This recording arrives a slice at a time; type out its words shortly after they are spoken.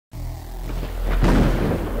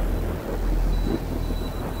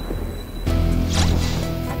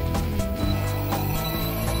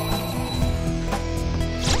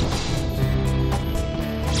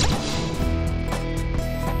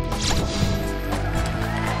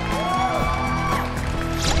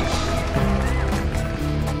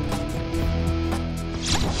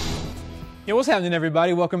Hey, what's happening,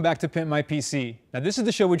 everybody? Welcome back to Pimp My PC. Now, this is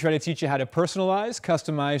the show we try to teach you how to personalize,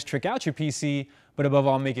 customize, trick out your PC, but above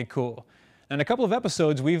all, make it cool. Now, in a couple of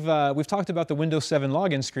episodes, we've talked about the Windows 7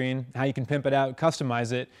 login screen, how you can pimp it out,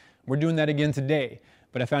 customize it. We're doing that again today,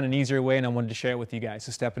 but I found an easier way and I wanted to share it with you guys,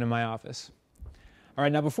 so step into my office. All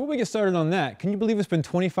right, now before we get started on that, can you believe it's been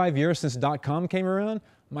 25 years since .com came around?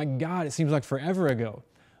 My God, it seems like forever ago.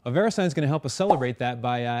 VeriSign is going to help us celebrate that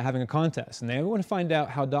by having a contest, and they want to find out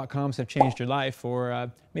how .coms have changed your life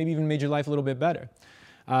or maybe even made your life a little bit better.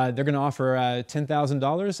 They're going to offer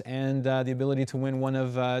 $10,000 and the ability to win one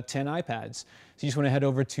of 10 iPads. So you just want to head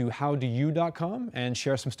over to howdoyou.com and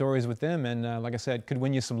share some stories with them, and like I said, could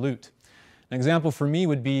win you some loot. An example for me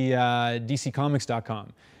would be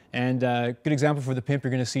dccomics.com. And a good example for the pimp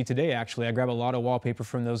you're going to see today, actually. I grab a lot of wallpaper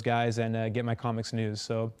from those guys and get my comics news.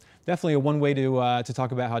 So definitely a one way to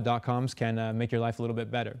talk about how .coms can make your life a little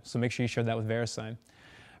bit better. So make sure you share that with VeriSign.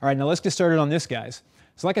 All right, now let's get started on this, guys.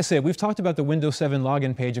 So like I said, we've talked about the Windows 7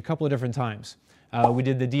 login page a couple of different times. We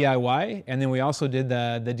did the DIY, and then we also did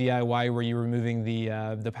the DIY where you're removing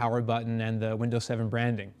the power button and the Windows 7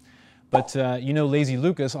 branding. But you know, Lazy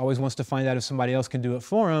Lucas always wants to find out if somebody else can do it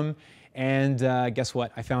for him. And guess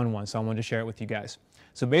what? I found one, so I wanted to share it with you guys.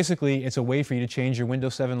 So basically, it's a way for you to change your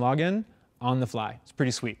Windows 7 login on the fly. It's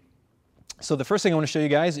pretty sweet. So the first thing I want to show you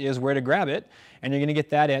guys is where to grab it. And you're going to get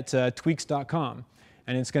that at tweaks.com.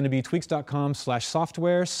 And it's going to be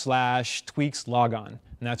tweaks.com/software/tweakslogon. And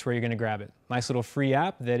that's where you're going to grab it. Nice little free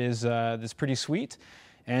app that is that's pretty sweet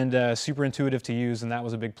and super intuitive to use, and that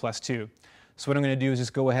was a big plus too. So what I'm going to do is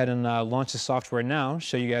just go ahead and launch the software now,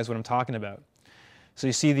 show you guys what I'm talking about. So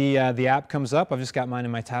you see the app comes up. I've just got mine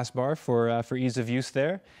in my taskbar for ease of use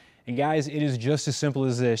there. And guys, it is just as simple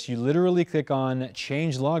as this. You literally click on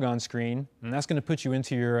Change Logon Screen, and that's going to put you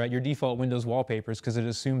into your default Windows wallpapers because it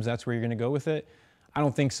assumes that's where you're going to go with it. I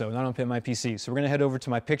don't think so, not on Pimp My PC. So we're going to head over to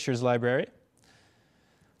my Pictures library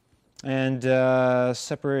and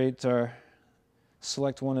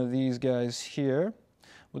select one of these guys here.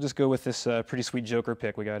 We'll just go with this pretty sweet Joker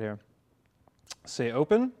pick we got here. Say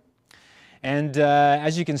Open. And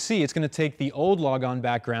as you can see, it's going to take the old logon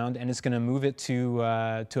background and it's going to move it to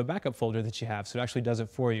a backup folder that you have. So it actually does it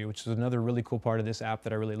for you, which is another really cool part of this app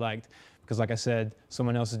that I really liked. Because like I said,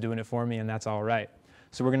 someone else is doing it for me and that's all right.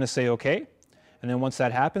 So we're going to say OK. And then once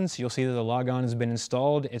that happens, you'll see that the logon has been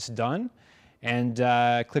installed. It's done. And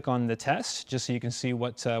click on the test just so you can see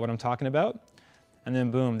what I'm talking about. And then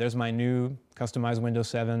boom, there's my new customized Windows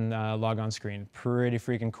 7 logon screen. Pretty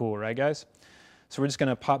freaking cool, right guys? So we're just going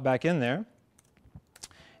to pop back in there.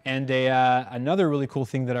 And another really cool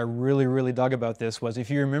thing that I really dug about this was, if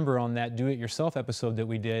you remember on that do-it-yourself episode that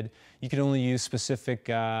we did, you could only use specific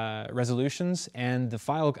resolutions, and the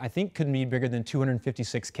file, I think, could be bigger than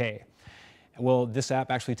 256K. Well, this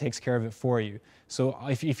app actually takes care of it for you. So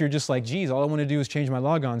if you're just like, geez, all I want to do is change my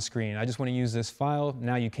logon screen, I just want to use this file,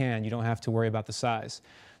 now you can. You don't have to worry about the size.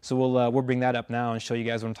 So we'll bring that up now and show you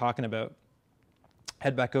guys what I'm talking about.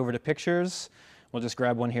 Head back over to Pictures. We'll just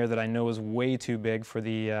grab one here that I know is way too big for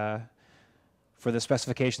the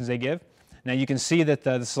specifications they give. Now you can see that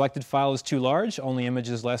the selected file is too large. Only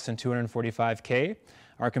images less than 245K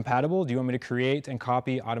are compatible. Do you want me to create and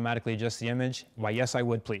copy, automatically adjust the image? Why, yes, I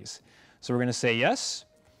would, please. So we're going to say yes,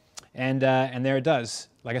 and there it does.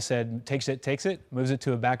 Like I said, takes it, moves it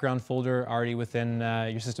to a background folder already within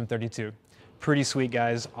your System32. Pretty sweet,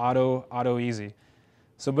 guys. Auto easy.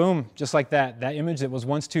 So boom, just like that. That image that was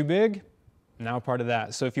once too big, now part of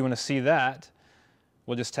that. So if you want to see that,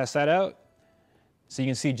 we'll just test that out. So you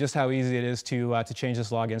can see just how easy it is to change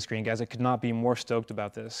this login screen. Guys, I could not be more stoked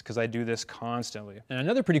about this because I do this constantly. And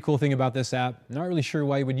another pretty cool thing about this app, not really sure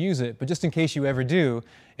why you would use it, but just in case you ever do,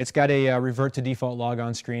 it's got a revert to default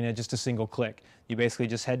logon screen at just a single click. You basically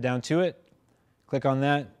just head down to it, click on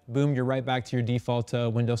that, boom, you're right back to your default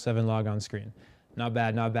Windows 7 logon screen. Not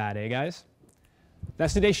bad, eh guys?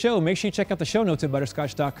 That's today's show. Make sure you check out the show notes at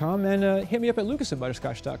butterscotch.com and hit me up at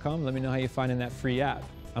lucas@butterscotch.com. Let me know how you're finding that free app.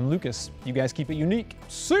 I'm Lucas. You guys keep it unique.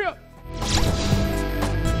 See ya!